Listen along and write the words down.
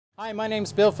Hi, my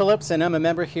name's Bill Phillips and I'm a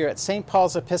member here at St.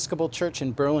 Paul's Episcopal Church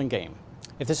in Burlingame.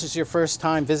 If this is your first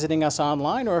time visiting us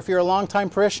online or if you're a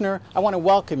longtime parishioner, I want to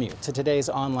welcome you to today's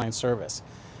online service.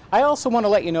 I also want to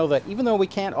let you know that even though we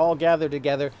can't all gather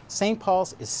together, St.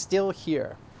 Paul's is still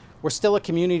here. We're still a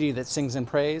community that sings and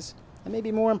prays, and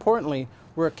maybe more importantly,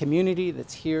 we're a community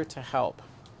that's here to help.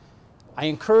 I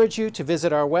encourage you to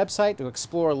visit our website to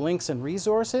explore links and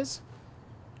resources.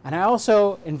 And I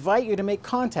also invite you to make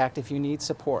contact if you need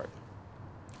support,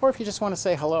 or if you just want to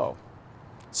say hello.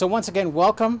 So once again,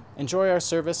 welcome, enjoy our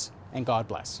service, and God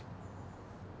bless.